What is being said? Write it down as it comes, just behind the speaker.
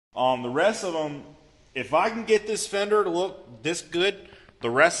The rest of them, if I can get this fender to look this good, the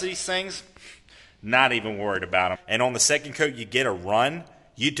rest of these things, not even worried about them. And on the second coat, you get a run.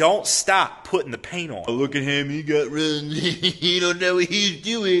 You don't stop putting the paint on. Oh, look at him, he got run. He don't know what he's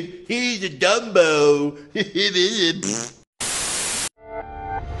doing. He's a Dumbo.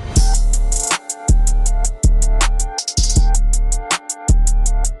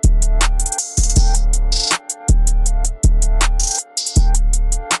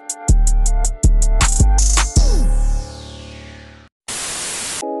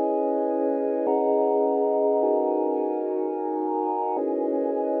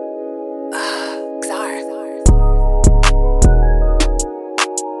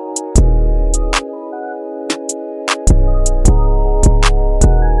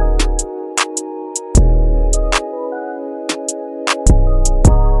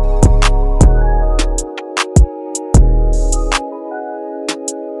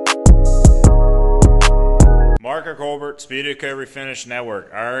 Marco Colbert, Speedoco Refinish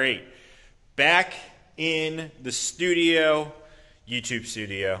Network. All right, back in the studio, YouTube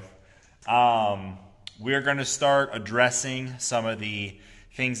studio. We're going to start addressing some of the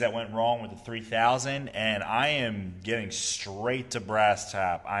things that went wrong with the 3000, and I am getting straight to brass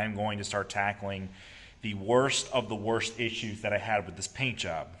tap. I am going to start tackling the worst of the worst issues that I had with this paint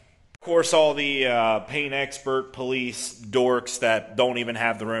job. Of course, all the paint expert police dorks that don't even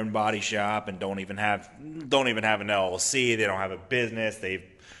have their own body shop and don't even have an LLC. They don't have a business. They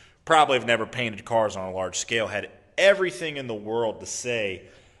probably have never painted cars on a large scale. Had everything in the world to say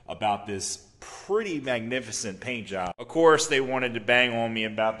about this pretty magnificent paint job. Of course, they wanted to bang on me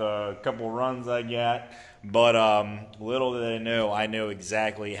about the couple runs I got, but little did they know, I know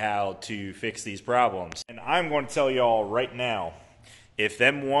exactly how to fix these problems. And I'm going to tell you all right now, if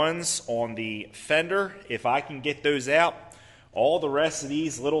them ones on the fender, if I can get those out, all the rest of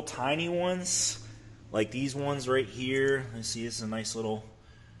these little tiny ones, like these ones right here, let's see, this is a nice little,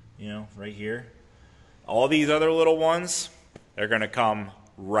 right here. All these other little ones, they're going to come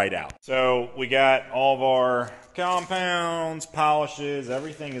right out. So we got all of our compounds, polishes,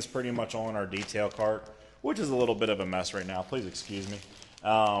 everything is pretty much all in our detail cart, which is a little bit of a mess right now. Please excuse me.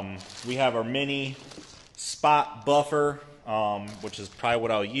 We have our mini spot buffer, which is probably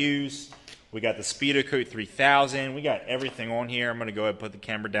what I'll use. We got the Speedoco 3000. We got everything on here. I'm going to go ahead and put the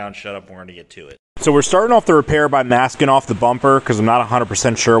camera down, shut up, and we're going to get to it. So we're starting off the repair by masking off the bumper because I'm not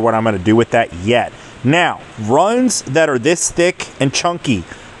 100% sure what I'm going to do with that yet. Now, runs that are this thick and chunky,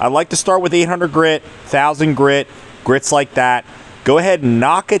 I like to start with 800 grit, 1000 grit, grits like that. Go ahead and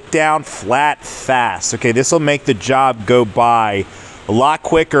knock it down flat fast. Okay, this will make the job go by a lot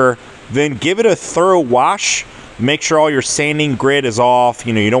quicker. Then give it a thorough wash. Make sure all your sanding grit is off.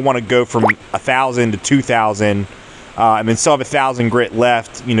 You don't want to go from 1000 to 2000 and then still have 1000 grit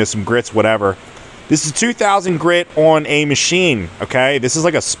left, some grits, whatever. This is 2000 grit on a machine, okay? This is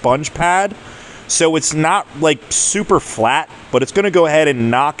like a sponge pad. So it's not like super flat, but it's going to go ahead and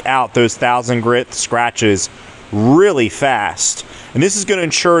knock out those 1000 grit scratches really fast. And this is going to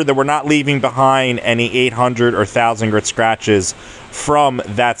ensure that we're not leaving behind any 800 or 1000 grit scratches from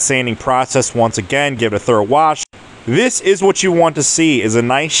that sanding process. Once again, give it a thorough wash. This is what you want to see, is a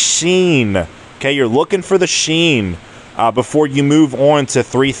nice sheen. Okay, you're looking for the sheen before you move on to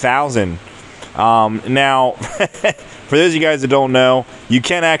 3000. Now, for those of you guys that don't know, you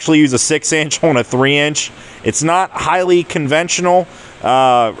can actually use a 6-inch on a 3-inch. It's not highly conventional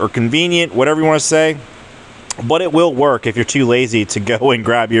or convenient, whatever you want to say, but it will work if you're too lazy to go and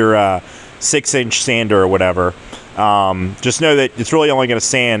grab your 6-inch sander or whatever. Just know that it's really only going to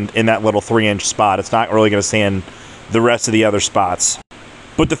sand in that little 3-inch spot. It's not really going to sand the rest of the other spots.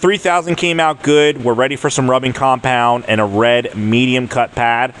 But the 3000 came out good. We're ready for some rubbing compound and a red medium cut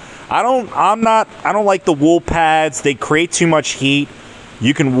pad. I don't like the wool pads. They create too much heat.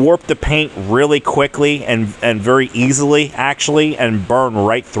 You can warp the paint really quickly and very easily, actually, and burn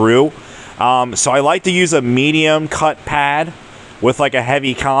right through. So I like to use a medium cut pad with like a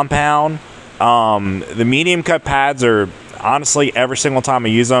heavy compound. The medium cut pads are, honestly, every single time I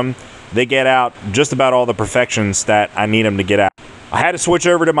use them, they get out just about all the perfections that I need them to get out. I had to switch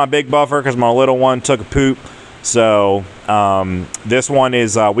over to my big buffer because my little one took a poop. So this one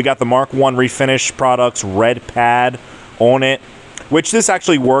is, we got the Mark 1 Refinish Products red pad on it, which this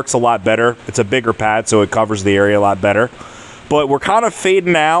actually works a lot better. It's a bigger pad, so it covers the area a lot better. But we're kind of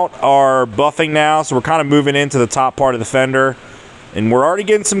fading out our buffing now, so we're kind of moving into the top part of the fender. And we're already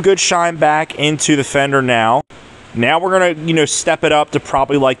getting some good shine back into the fender now. Now we're going to, step it up to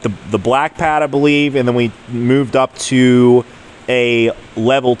probably like the black pad, I believe. And then we moved up to a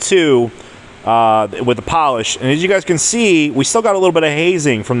level 2 with the polish. And as you guys can see, we still got a little bit of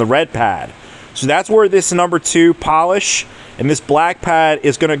hazing from the red pad. So that's where this number 2 polish and this black pad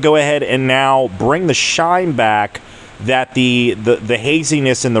is going to go ahead and now bring the shine back that the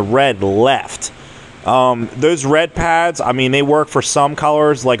haziness in the red left. Those red pads, I mean, they work for some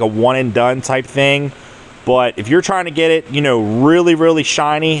colors, like a one and done type thing. But if you're trying to get it, you know, really, really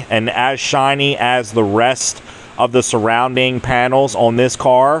shiny and as shiny as the rest of the surrounding panels on this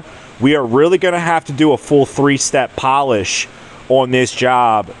car, we are really going to have to do a full 3-step polish on this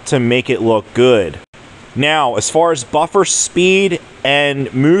job to make it look good. Now, as far as buffer speed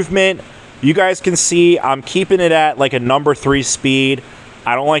and movement, you guys can see I'm keeping it at like a number 3 speed.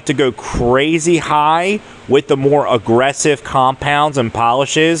 I don't like to go crazy high with the more aggressive compounds and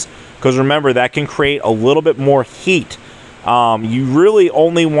polishes, because remember, that can create a little bit more heat. You really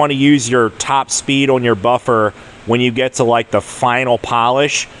only want to use your top speed on your buffer when you get to like the final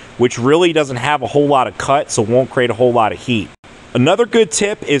polish, which really doesn't have a whole lot of cut, so won't create a whole lot of heat. Another good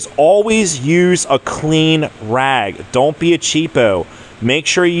tip is always use a clean rag. Don't be a cheapo. Make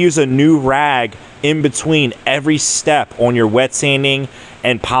sure you use a new rag in between every step on your wet sanding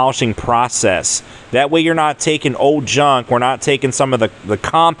and polishing process. That way you're not taking old junk, we're not taking some of the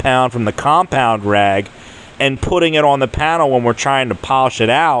compound from the compound rag and putting it on the panel when we're trying to polish it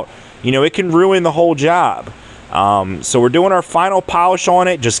out. You know, it can ruin the whole job. So we're doing our final polish on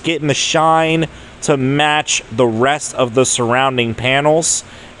it, just getting the shine to match the rest of the surrounding panels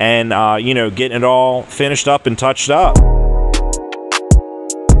and, you know, getting it all finished up and touched up.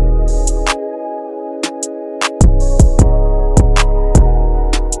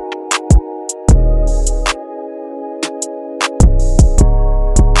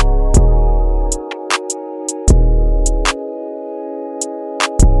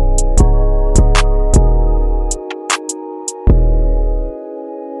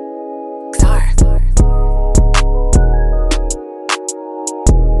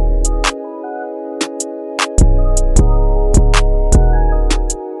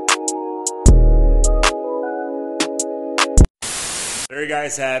 There you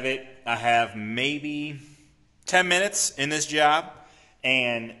guys have it. I have maybe 10 minutes in this job,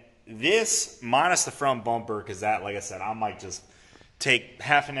 and this minus the front bumper, because that, like I said, I might just take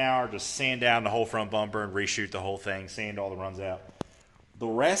half an hour, just sand down the whole front bumper and reshoot the whole thing, sand all the runs out. The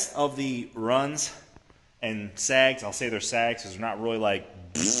rest of the runs and sags, I'll say they're sags because they're not really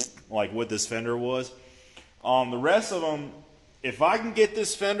like what this fender was. The rest of them, if I can get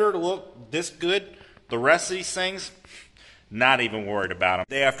this fender to look this good, the rest of these things, not even worried about them.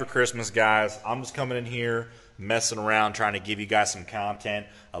 Day after Christmas, guys, I'm just coming in here, messing around, trying to give you guys some content.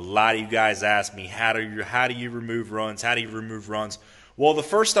 A lot of you guys ask me, how do you remove runs? How do you remove runs? Well, the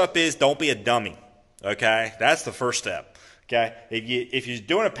first step is don't be a dummy, okay? That's the first step, okay? If you're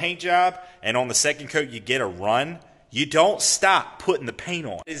doing a paint job and on the second coat you get a run, you don't stop putting the paint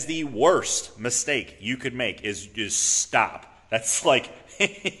on. It is the worst mistake you could make is just stop. That's like...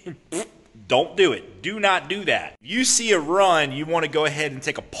 Don't do it. Do not do that. If you see a run, you want to go ahead and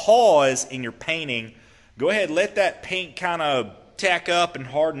take a pause in your painting. Go ahead, let that paint kind of tack up and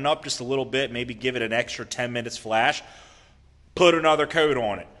harden up just a little bit. Maybe give it an extra 10 minutes flash. Put another coat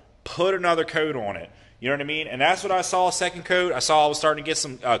on it. Put another coat on it. You know what I mean? And that's what I saw, second coat. I saw I was starting to get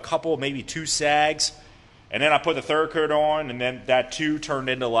a couple, maybe 2 sags. And then I put the third coat on, and then that 2 turned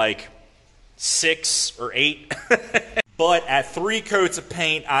into like 6 or 8. But at 3 coats of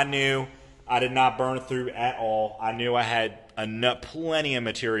paint, I knew I did not burn through at all. I knew I had plenty of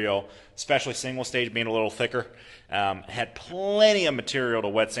material, especially single stage being a little thicker. Had plenty of material to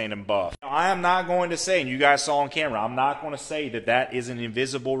wet sand and buff. Now, I am not going to say, and you guys saw on camera, I'm not going to say that that is an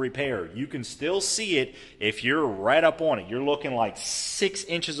invisible repair. You can still see it if you're right up on it. You're looking like 6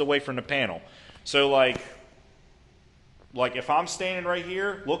 inches away from the panel. So like if I'm standing right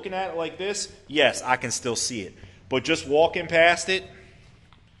here looking at it like this, yes, I can still see it. But just walking past it,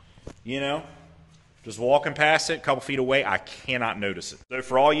 you know, just walking past it a couple feet away, I cannot notice it. So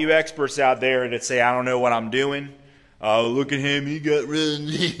for all you experts out there that say, I don't know what I'm doing, look at him, he got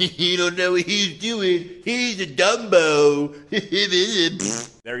runs. He don't know what he's doing. He's a Dumbo.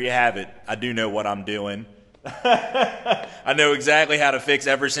 There you have it. I do know what I'm doing. I know exactly how to fix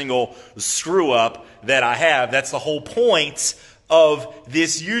every single screw up that I have. That's the whole point of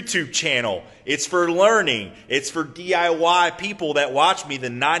this YouTube channel. It's for learning. It's for DIY people that watch me, the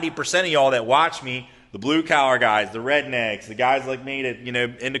 90% of y'all that watch me, the blue collar guys, the rednecks, the guys like me that, you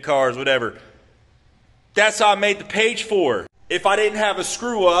know, into cars, whatever. That's how I made the page for. If I didn't have a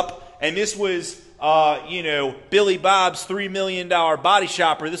screw up and this was, you know, Billy Bob's $3 million body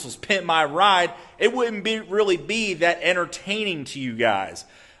shop, or this was Pimp My Ride, it wouldn't really be that entertaining to you guys,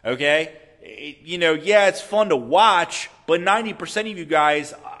 okay? you know, yeah, it's fun to watch, but 90% of you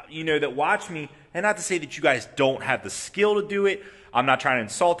guys, you know, that watch me, and not to say that you guys don't have the skill to do it, I'm not trying to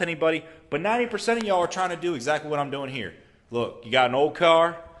insult anybody, but 90% of y'all are trying to do exactly what I'm doing here. Look, you got an old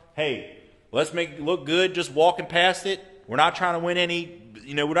car, hey, let's make it look good just walking past it. We're not trying to win any,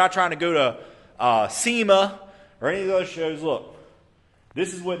 you know, we're not trying to go to SEMA or any of those shows. Look,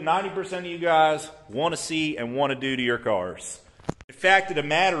 this is what 90% of you guys want to see and want to do to your cars. The fact of the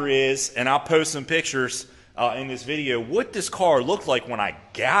matter is, and I'll post some pictures in this video, what this car looked like when I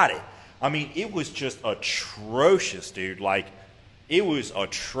got it. I mean, it was just atrocious, dude. Like, it was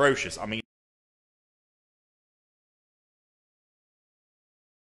atrocious. I mean,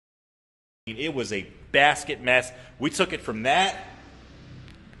 it was a basket mess. We took it from that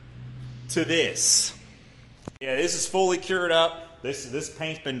to this. Yeah, this is fully cured up. This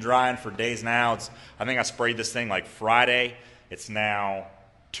paint's been drying for days now. I think I sprayed this thing like Friday. It's now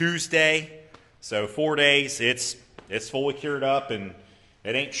Tuesday, so 4 days. It's fully cured up, and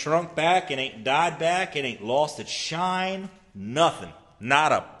it ain't shrunk back. It ain't died back. It ain't lost its shine. Nothing.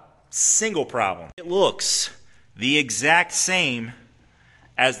 Not a single problem. It looks the exact same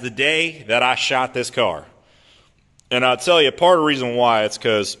as the day that I shot this car. And I'll tell you, part of the reason why, it's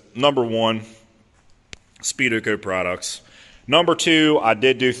because, number one, Speedocoat products. Number two, I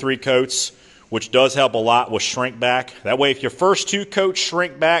did do 3 coats, which does help a lot with shrink back. That way, if your first 2 coats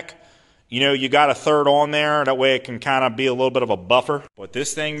shrink back, you know, you got a third on there. That way it can kind of be a little bit of a buffer. But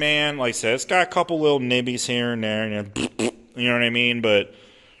this thing, man, like I said, it's got a couple little nibbies here and there. You know what I mean? But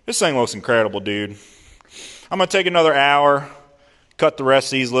this thing looks incredible, dude. I'm going to take another hour, cut the rest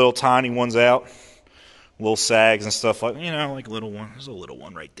of these little tiny ones out. Little sags and stuff like, you know, like a little one. There's a little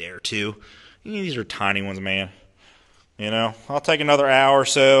one right there, too. These are tiny ones, man. You know, I'll take another hour or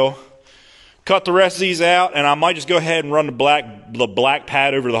so, cut the rest of these out, and I might just go ahead and run the black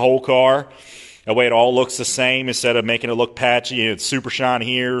pad over the whole car. That way it all looks the same instead of making it look patchy. You know, it's super shiny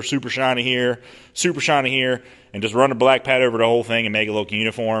here, super shiny here, super shiny here, and just run the black pad over the whole thing and make it look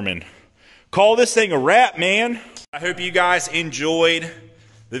uniform and call this thing a wrap, man. I hope you guys enjoyed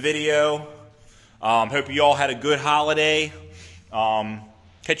the video. Hope you all had a good holiday.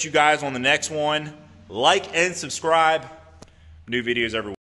 Catch you guys on the next one. Like and subscribe. New videos every week.